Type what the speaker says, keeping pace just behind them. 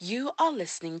You are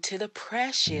listening to the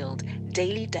Prayer Shield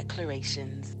Daily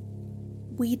Declarations.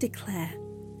 We declare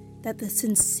that the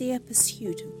sincere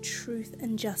pursuit of truth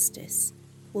and justice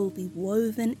will be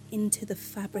woven into the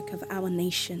fabric of our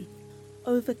nation,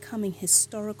 overcoming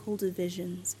historical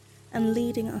divisions and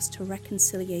leading us to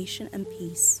reconciliation and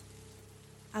peace.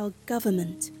 Our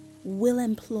government will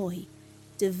employ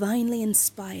divinely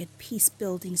inspired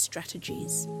peace-building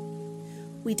strategies.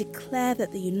 We declare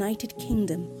that the United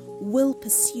Kingdom will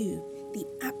pursue the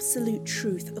absolute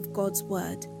truth of God's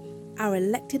word. Our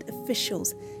elected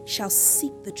officials shall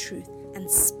seek the truth and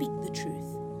speak the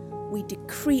truth. We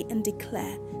decree and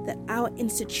declare that our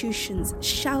institutions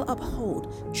shall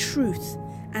uphold truth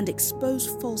and expose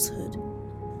falsehood.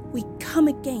 We come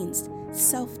against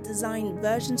self-designed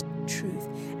versions of truth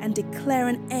and declare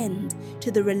an end to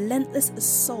the relentless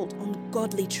assault on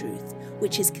godly truth,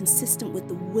 which is consistent with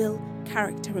the will,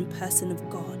 character, and person of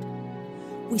God.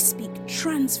 We speak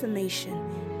transformation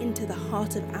into the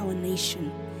heart of our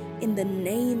nation. In the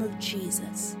name of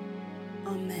Jesus.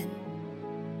 Amen.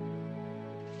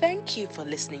 Thank you for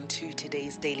listening to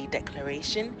today's Daily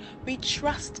Declaration. We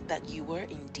trust that you were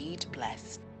indeed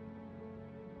blessed.